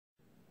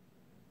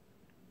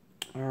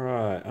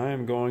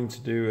am going to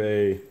do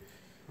a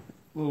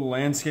little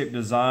landscape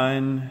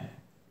design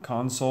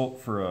consult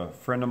for a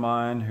friend of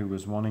mine who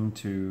was wanting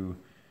to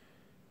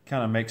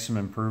kind of make some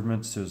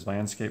improvements to his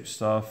landscape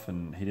stuff,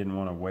 and he didn't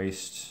want to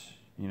waste,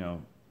 you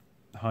know,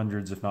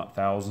 hundreds if not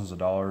thousands of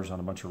dollars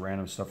on a bunch of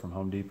random stuff from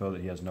Home Depot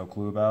that he has no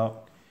clue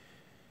about.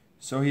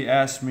 So he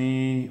asked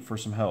me for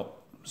some help.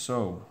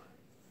 So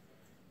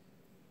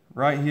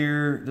right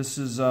here, this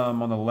is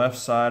on the left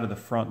side of the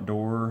front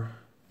door.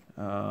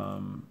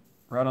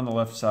 Right on the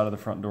left side of the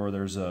front door,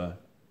 there is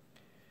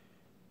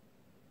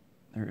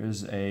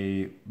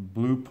a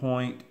Blue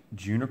Point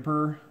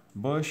juniper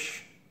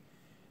bush.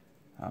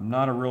 I'm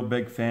not a real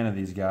big fan of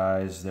these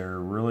guys. They're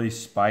really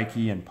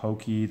spiky and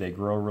pokey. They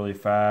grow really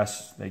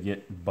fast. They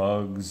get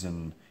bugs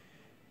and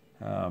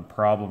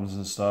problems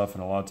and stuff,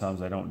 and a lot of times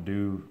they don't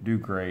do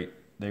great.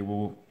 They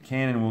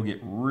can and will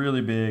get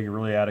really big,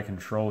 really out of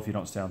control if you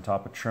don't stay on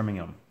top of trimming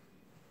them.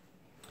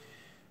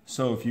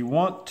 So if you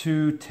want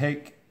to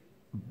take,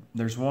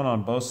 there's one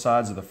on both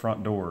sides of the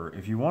front door.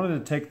 If you wanted to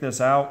take this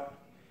out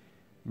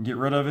and get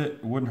rid of it,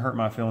 it wouldn't hurt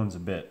my feelings a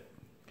bit.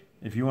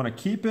 If you want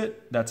to keep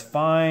it, that's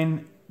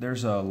fine.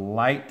 There's a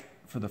light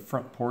for the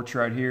front porch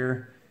right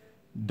here.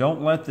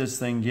 Don't let this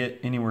thing get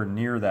anywhere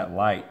near that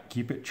light.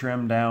 Keep it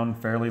trimmed down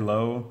fairly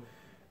low.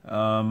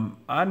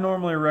 I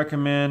normally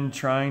recommend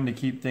trying to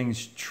keep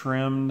things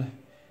trimmed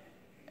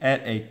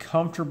at a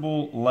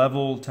comfortable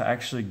level to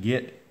actually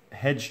get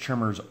hedge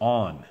trimmers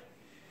on.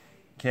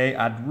 Okay,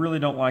 I really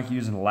don't like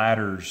using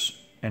ladders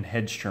and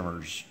hedge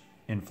trimmers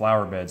in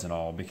flower beds and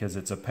all, because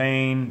it's a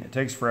pain, it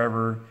takes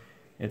forever,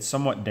 it's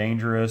somewhat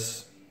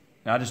dangerous.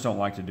 I just don't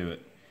like to do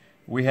it.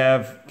 We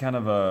have kind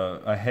of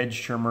a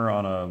hedge trimmer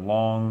on a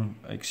long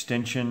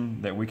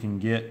extension that we can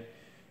get,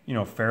 you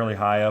know, fairly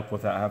high up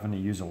without having to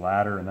use a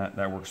ladder, and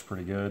that works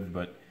pretty good.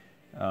 But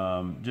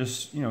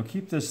just, you know,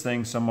 keep this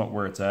thing somewhat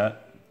where it's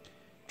at.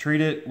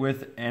 Treat it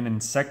with an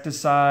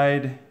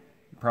insecticide.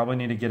 You probably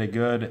need to get a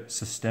good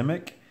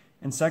systemic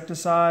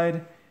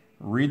insecticide.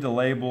 Read the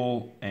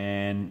label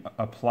and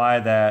apply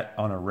that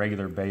on a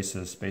regular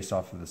basis based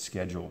off of the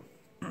schedule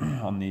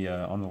on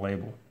the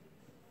label.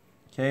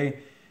 Okay,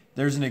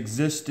 there's an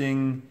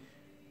existing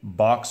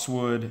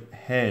boxwood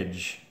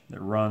hedge that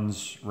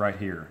runs right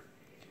here.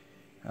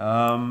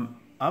 I'm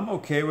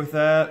okay with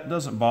that. It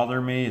doesn't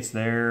bother me. It's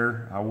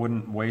there. I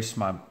wouldn't waste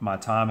my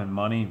time and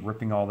money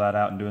ripping all that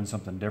out and doing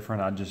something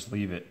different. I'd just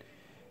leave it.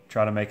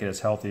 Try to make it as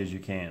healthy as you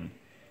can.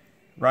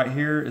 Right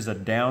here is a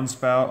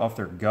downspout off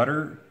their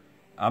gutter.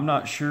 I'm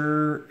not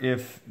sure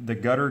if the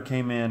gutter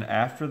came in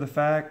after the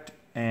fact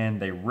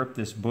and they ripped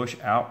this bush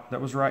out that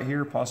was right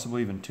here,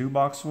 possibly even two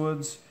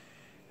boxwoods.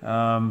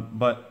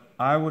 But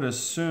I would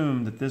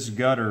assume that this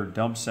gutter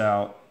dumps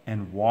out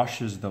and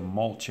washes the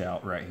mulch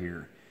out right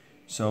here.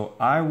 So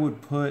I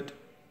would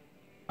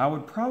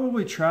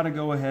probably try to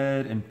go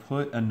ahead and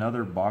put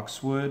another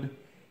boxwood,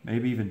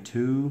 maybe even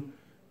two,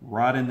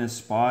 right in this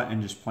spot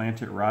and just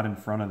plant it right in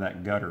front of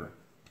that gutter.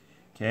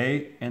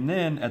 Okay, and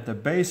then at the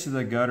base of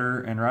the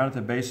gutter and right at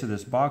the base of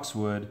this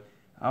boxwood,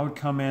 I would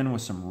come in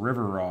with some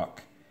river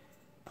rock.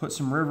 Put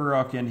some river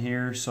rock in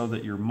here so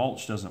that your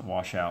mulch doesn't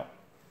wash out.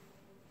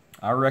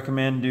 I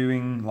recommend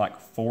doing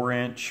like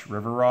 4-inch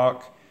river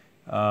rock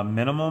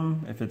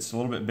minimum. If it's a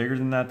little bit bigger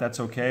than that, that's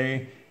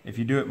okay. If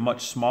you do it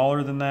much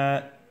smaller than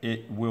that,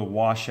 it will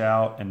wash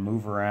out and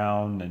move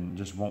around and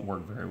just won't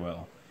work very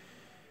well.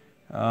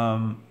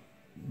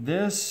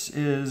 This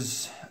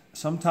is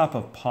some type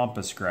of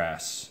pampas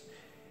grass,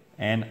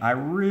 and I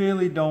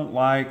really don't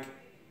like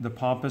the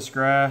pampas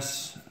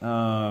grass.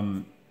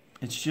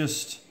 It's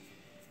just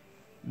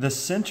the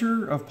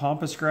center of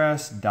pampas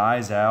grass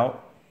dies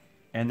out,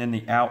 and then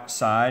the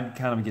outside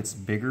kind of gets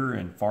bigger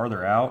and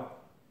farther out,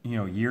 you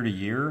know, year to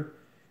year.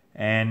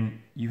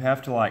 And you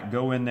have to like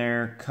go in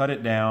there, cut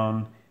it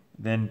down,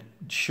 then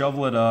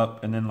shovel it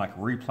up, and then like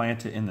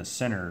replant it in the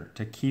center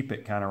to keep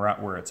it kind of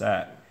right where it's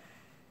at.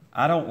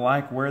 I don't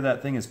like where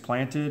that thing is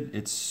planted.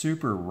 It's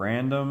super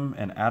random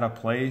and out of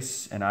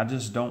place, and I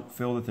just don't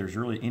feel that there's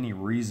really any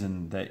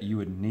reason that you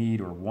would need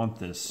or want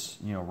this,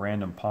 you know,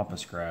 random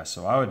pampas grass.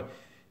 So I would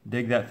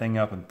dig that thing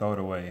up and throw it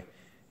away.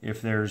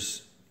 If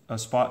there's a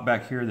spot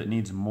back here that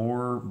needs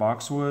more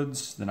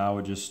boxwoods, then I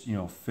would just, you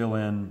know, fill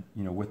in,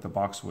 you know, with the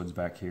boxwoods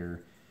back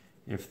here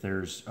if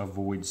there's a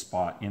void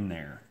spot in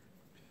there.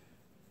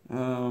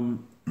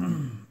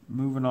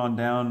 Moving on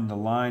down the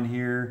line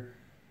here,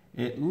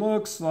 it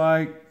looks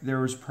like there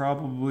was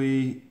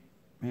probably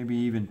maybe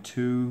even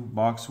 2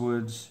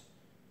 boxwoods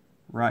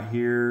right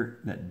here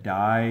that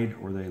died,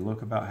 or they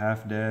look about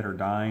half dead or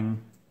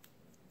dying.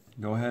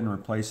 Go ahead and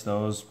replace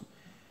those.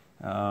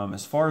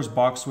 As far as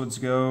boxwoods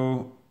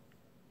go,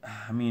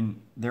 I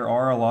mean, there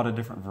are a lot of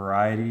different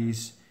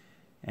varieties,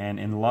 and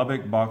in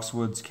Lubbock,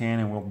 boxwoods can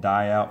and will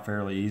die out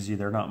fairly easy.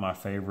 They're not my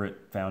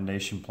favorite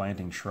foundation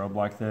planting shrub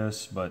like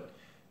this, but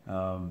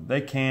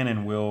they can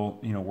and will,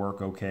 you know,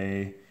 work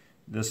okay.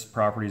 This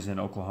property's in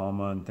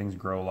Oklahoma, and things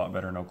grow a lot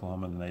better in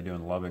Oklahoma than they do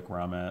in Lubbock, where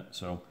I'm at.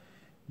 So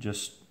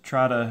just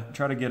try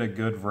to get a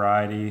good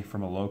variety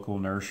from a local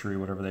nursery,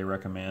 whatever they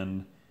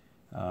recommend.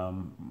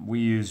 We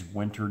use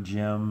winter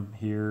gem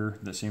here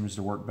that seems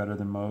to work better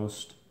than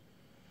most.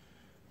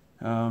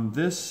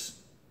 This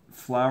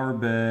flower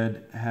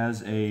bed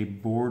has a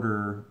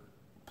border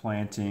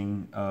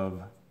planting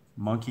of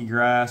monkey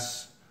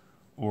grass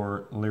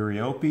or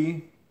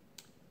liriope.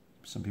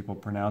 Some people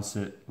pronounce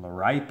it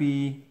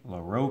laripe,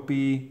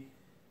 larope.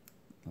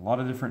 A lot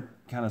of different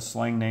kind of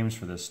slang names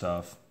for this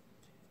stuff.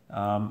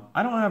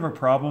 I don't have a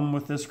problem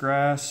with this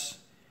grass.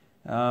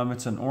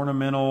 It's an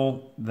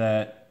ornamental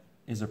that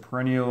is a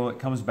perennial. It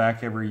comes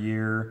back every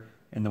year.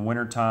 In the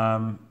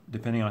wintertime,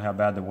 depending on how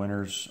bad the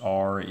winters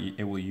are,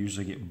 it will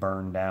usually get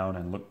burned down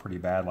and look pretty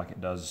bad like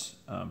it does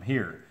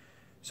here.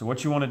 So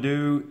what you want to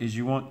do is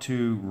you want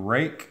to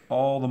rake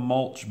all the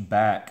mulch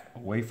back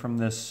away from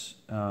this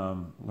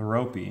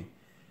laripe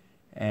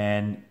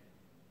and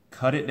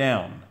cut it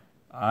down.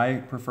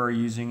 I prefer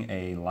using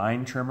a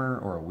line trimmer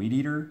or a weed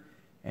eater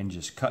and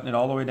just cutting it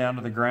all the way down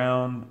to the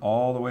ground,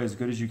 all the way as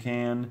good as you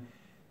can,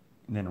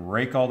 and then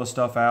rake all the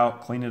stuff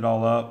out, clean it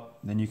all up,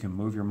 then you can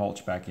move your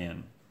mulch back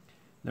in.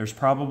 There's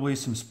probably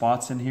some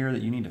spots in here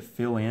that you need to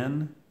fill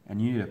in,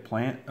 and you need to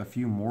plant a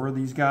few more of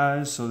these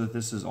guys so that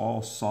this is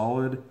all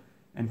solid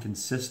and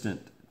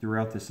consistent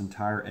throughout this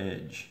entire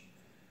edge.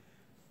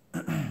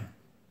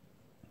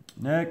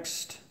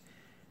 Next,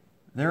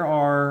 there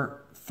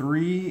are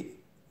 3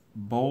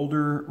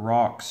 boulder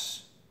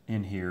rocks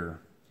in here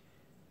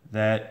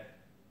that,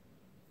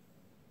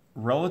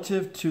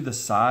 relative to the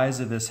size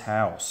of this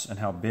house and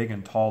how big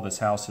and tall this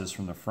house is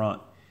from the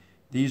front,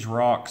 these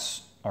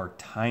rocks are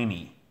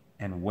tiny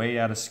and way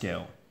out of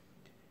scale.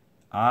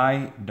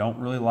 I don't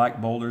really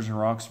like boulders and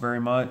rocks very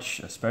much,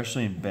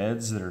 especially in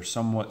beds that are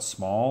somewhat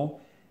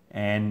small,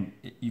 and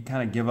you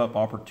kind of give up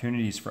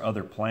opportunities for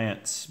other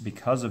plants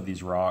because of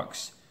these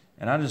rocks,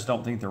 and I just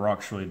don't think the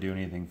rocks really do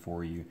anything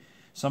for you.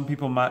 Some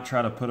people might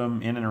try to put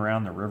them in and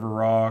around the river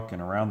rock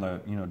and around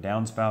the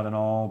downspout and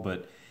all,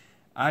 but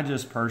I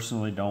just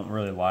personally don't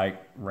really like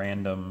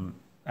random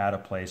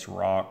out-of-place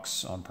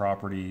rocks on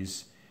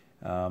properties,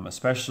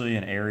 especially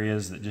in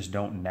areas that just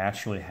don't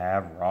naturally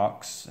have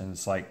rocks, and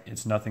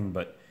it's nothing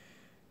but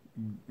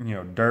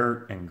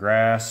dirt and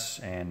grass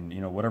and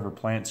whatever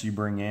plants you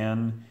bring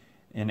in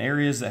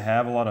areas that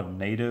have a lot of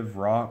native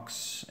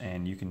rocks,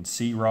 and you can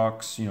see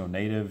rocks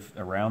native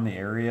around the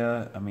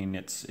area. I mean,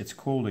 it's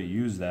cool to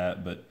use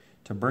that, but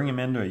to bring them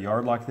into a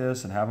yard like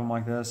this and have them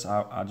like this,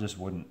 I just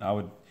wouldn't.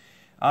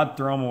 I'd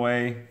throw them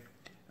away.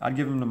 I'd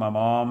give them to my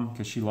mom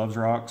because she loves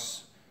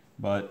rocks,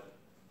 but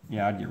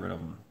yeah, I'd get rid of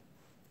them.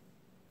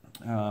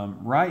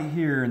 Right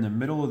here in the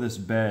middle of this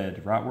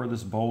bed, right where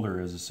this boulder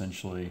is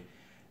essentially,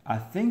 I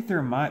think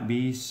there might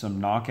be some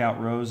knockout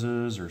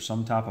roses or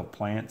some type of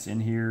plants in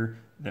here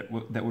that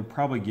would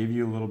probably give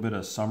you a little bit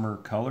of summer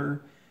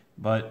color,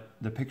 but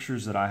the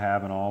pictures that I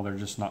have and all, they're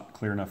just not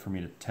clear enough for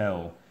me to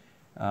tell.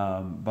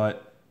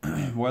 But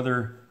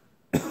whether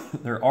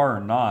there are or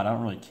not, I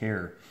don't really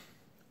care.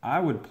 I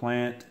would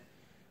plant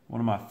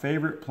one of my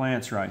favorite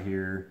plants right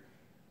here,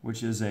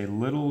 which is a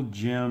little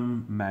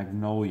gem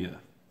magnolia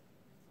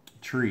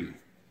tree.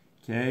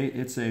 Okay,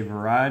 it's a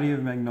variety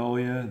of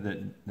magnolia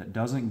that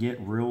doesn't get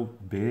real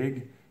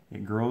big.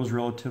 It grows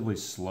relatively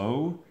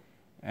slow,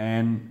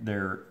 and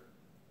they're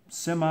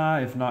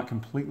semi, if not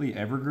completely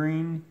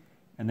evergreen,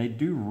 and they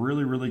do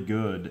really, really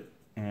good.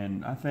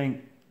 And I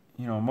think,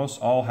 most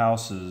all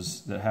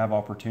houses that have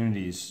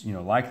opportunities,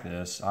 like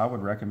this, I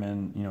would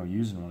recommend,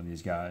 using one of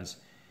these guys.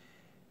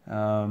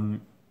 Another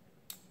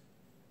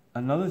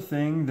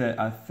thing that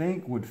I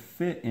think would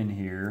fit in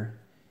here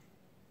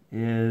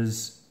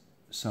is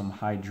some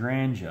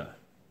hydrangea.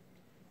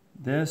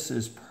 This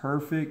is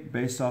perfect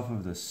based off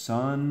of the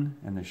sun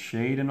and the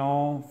shade and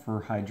all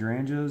for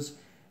hydrangeas.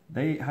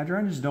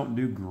 Hydrangeas don't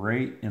do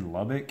great in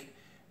Lubbock,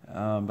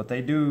 but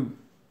they do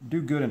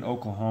good in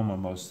Oklahoma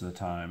most of the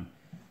time.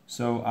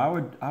 So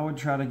I would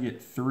try to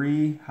get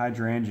 3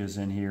 hydrangeas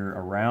in here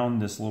around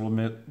this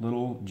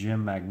little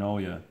gem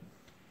magnolia,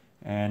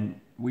 and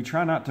we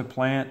try not to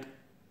plant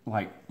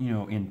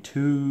in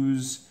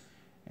 2s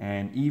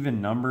and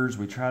even numbers.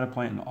 We try to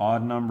plant in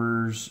odd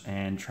numbers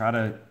and try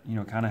to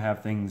kind of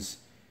have things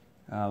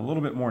a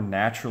little bit more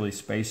naturally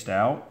spaced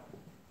out.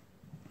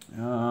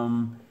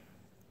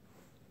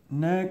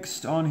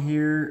 Next on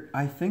here,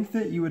 I think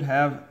that you would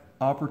have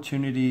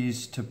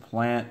opportunities to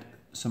plant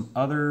some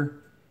other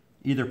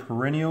either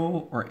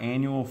perennial or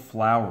annual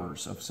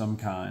flowers of some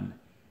kind.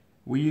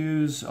 We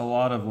use a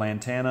lot of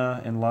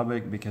lantana in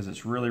Lubbock because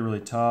it's really,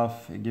 really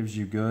tough. It gives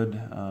you good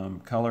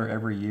color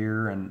every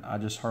year, and I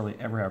just hardly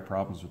ever have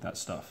problems with that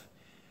stuff.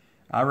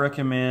 I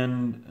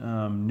recommend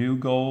New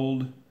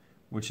Gold,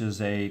 which is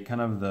a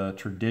kind of the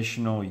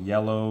traditional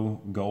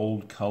yellow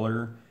gold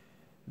color.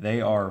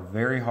 They are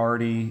very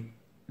hardy.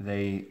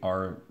 They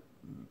are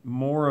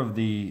more of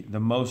the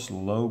most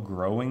low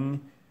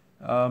growing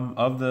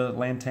of the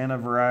lantana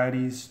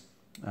varieties.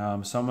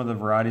 Some of the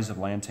varieties of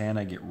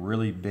lantana get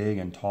really big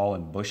and tall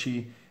and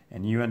bushy,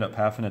 and you end up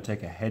having to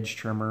take a hedge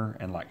trimmer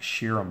and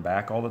shear them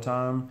back all the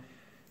time.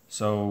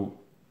 So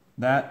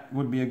that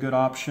would be a good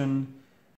option.